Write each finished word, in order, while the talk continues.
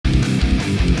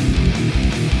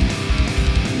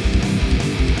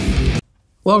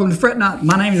Welcome to Fret Not.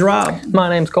 My name's Rob. My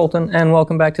name's Colton, and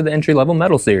welcome back to the entry-level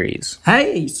metal series.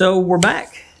 Hey, so we're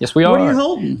back. Yes, we are. What are you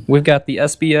holding? We've got the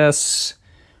SBS.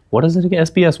 What is it again?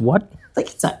 SBS what? I think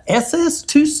it's a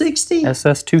SS260.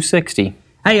 SS260.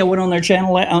 Hey, I went on their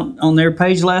channel, on their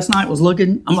page last night, was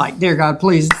looking. I'm like, dear God,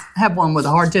 please have one with a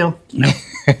hardtail. No,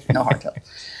 no hardtail.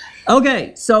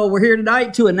 Okay, so we're here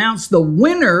tonight to announce the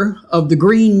winner of the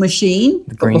green machine.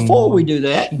 But before we do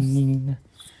that, we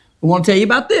want to tell you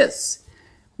about this.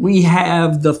 We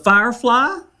have the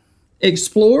Firefly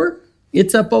Explorer.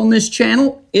 It's up on this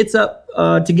channel. It's up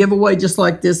to give away just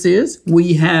like this is.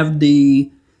 We have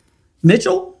the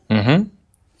Mitchell. Mm-hmm.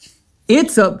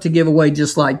 It's up to give away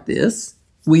just like this.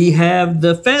 We have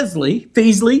the Fesley.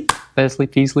 Yep,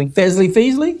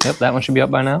 that one should be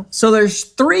up by now. So there's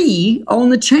 3 on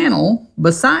the channel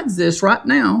besides this right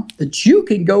now that you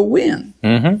can go win.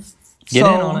 Mm-hmm. Get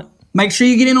in on it. Make sure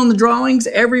you get in on the drawings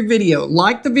every video.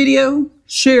 Like the video,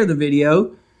 share the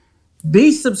video,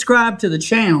 be subscribed to the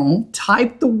channel,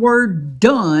 type the word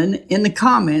done in the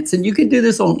comments, and you can do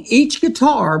this on each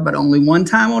guitar, but only one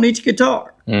time on each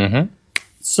guitar. Mm-hmm.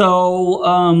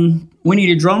 So we need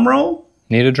a drum roll.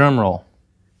 Need a drum roll.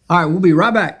 All right, we'll be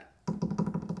right back.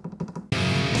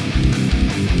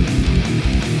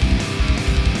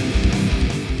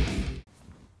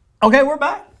 Okay, we're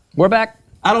back. We're back.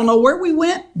 I don't know where we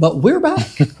went, but we're back.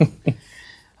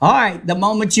 All right, the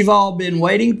moment you've all been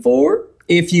waiting for.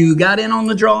 If you got in on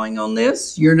the drawing on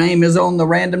this, your name is on the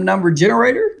random number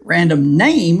generator, random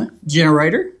name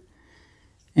generator.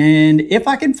 And if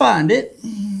I can find it,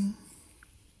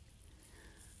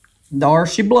 there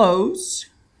she blows.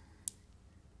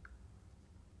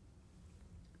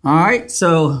 All right,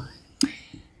 so.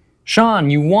 Sean,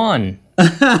 you won.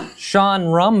 Sean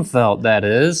Rumfelt, that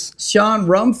is. Sean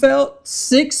Rumfelt,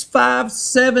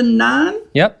 6579.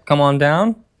 Yep, come on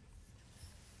down.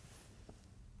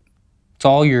 It's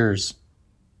all yours.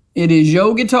 It is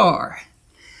your guitar.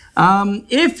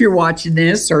 If you're watching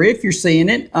this or if you're seeing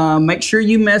it, make sure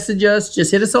you message us.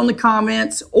 Just hit us on the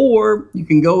comments, or you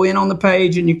can go in on the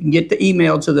page and you can get the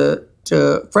email to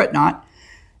Fret Not.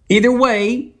 Either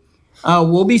way,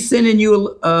 we'll be sending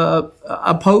you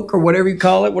a poke or whatever you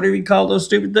call it, whatever you call those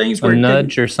stupid things. A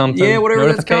nudge or something. Yeah, whatever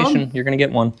that's called. Notification, you're going to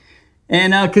get one.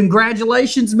 And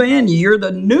congratulations, man. You're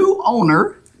the new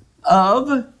owner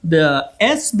of the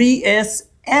SBS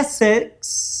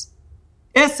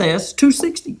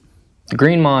SS260. The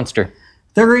Green Monster.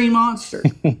 The Green Monster.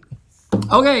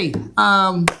 Okay, it's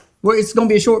going to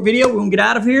be a short video. We're going to get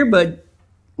out of here, but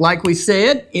like we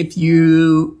said, if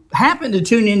you happen to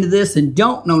tune into this and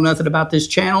don't know nothing about this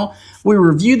channel, we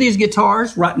review these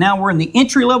guitars. Right now, we're in the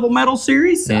entry-level metal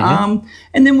series, and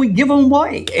then we give them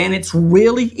away, and it's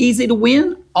really easy to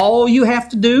win. All you have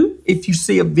to do, if you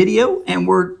see a video and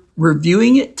we're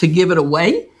reviewing it to give it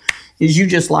away, is you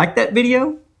just like that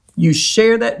video, you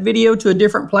share that video to a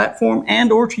different platform and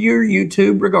or to your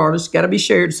YouTube, regardless, got to be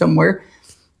shared somewhere.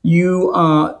 You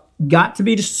got to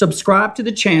be subscribed to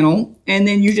the channel, and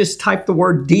then you just type the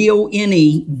word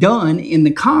D-O-N-E, done, in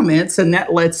the comments, and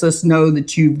that lets us know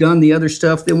that you've done the other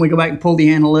stuff. Then we go back and pull the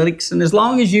analytics, and as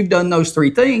long as you've done those 3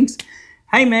 things,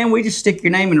 hey man, we just stick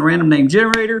your name in a random name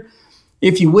generator.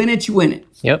 If you win it, you win it.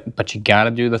 Yep, but you got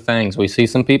to do the things. We see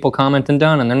some people commenting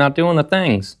done, and they're not doing the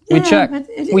things. Yeah, we check.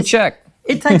 We check.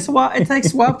 It takes a while. It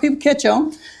takes a while. People catch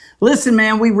on. Listen,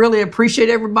 man, we really appreciate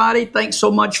everybody. Thanks so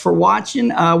much for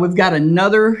watching. We've got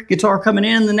another guitar coming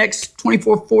in the next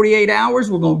 24, 48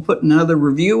 hours. We're going to put another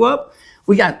review up.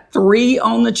 We got 3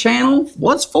 on the channel.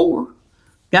 What's 4?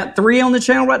 Got 3 on the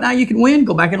channel right now you can win.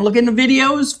 Go back and look in the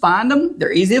videos. Find them.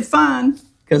 They're easy to find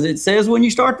because it says when you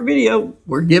start the video,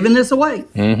 we're giving this away.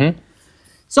 Mm-hmm.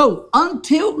 So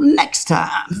until next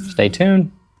time. Stay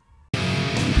tuned.